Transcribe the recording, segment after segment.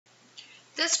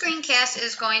This screencast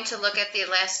is going to look at the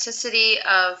elasticity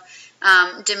of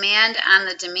demand on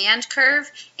the demand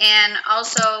curve, and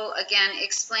also, again,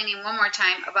 explaining one more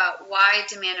time about why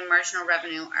demand and marginal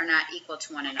revenue are not equal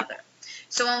to one another.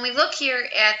 So when we look here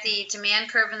at the demand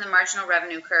curve and the marginal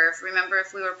revenue curve, remember,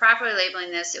 if we were properly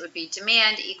labeling this, it would be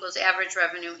demand equals average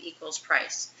revenue equals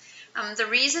price. The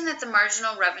reason that the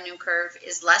marginal revenue curve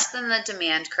is less than the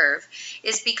demand curve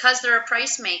is because they're a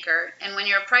price maker, and when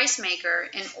you're a price maker,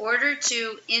 in order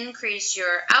to increase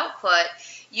your output,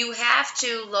 you have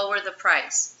to lower the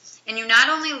price. And you not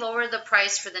only lower the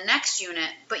price for the next unit,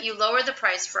 but you lower the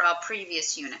price for all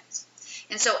previous units.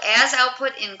 And so as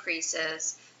output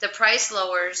increases, the price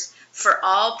lowers for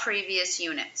all previous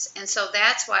units. And so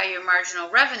that's why your marginal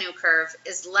revenue curve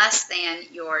is less than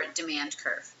your demand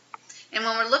curve. And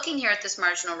when we're looking here at this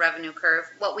marginal revenue curve,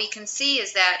 what we can see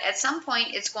is that at some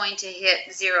point it's going to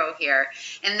hit 0 here,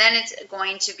 and then it's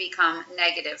going to become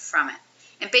negative from it.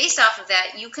 And based off of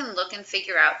that, you can look and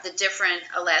figure out the different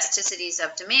elasticities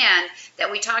of demand that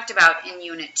we talked about in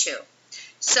Unit 2.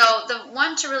 So the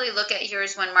one to really look at here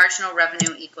is when marginal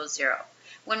revenue equals 0.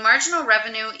 When marginal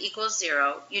revenue equals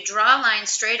 0, you draw a line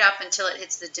straight up until it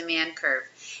hits the demand curve,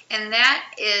 and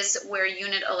that is where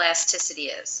unit elasticity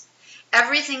is.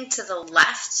 Everything to the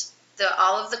left,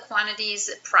 all of the quantities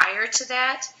prior to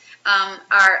that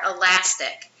are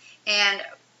elastic, and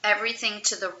everything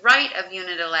to the right of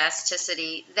unit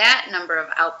elasticity, that number of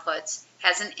outputs,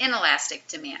 has an inelastic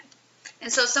demand.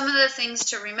 And so some of the things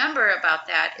to remember about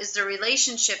that is the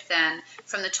relationship then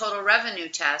from the total revenue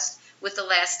test with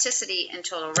elasticity and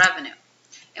total revenue.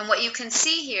 And what you can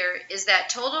see here is that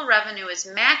total revenue is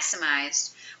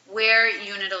maximized where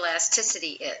unit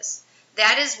elasticity is.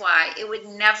 That is why it would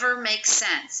never make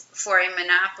sense for a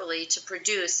monopoly to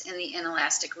produce in the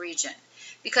inelastic region.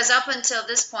 Because up until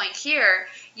this point here,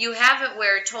 you have it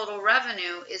where total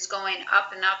revenue is going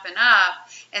up and up and up,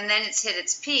 and then it's hit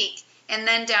its peak, and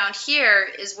then down here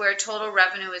is where total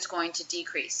revenue is going to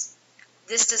decrease.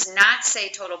 This does not say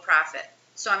total profit.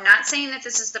 So I'm not saying that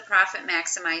this is the profit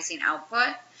maximizing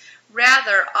output.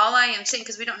 Rather, all I am saying,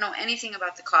 because we don't know anything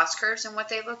about the cost curves and what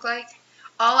they look like,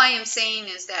 all I am saying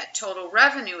is that total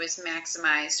revenue is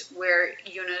maximized where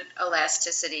unit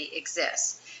elasticity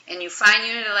exists. And you find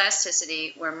unit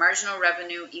elasticity where marginal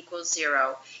revenue equals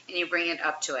 0, and you bring it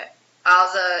up to it.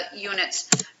 All the units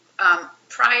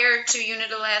prior to unit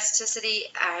elasticity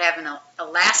have an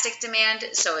elastic demand,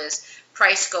 so as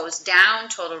price goes down,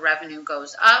 total revenue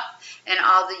goes up, and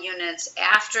all the units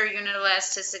after unit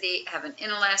elasticity have an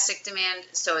inelastic demand,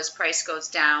 so as price goes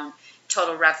down,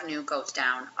 total revenue goes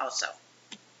down also.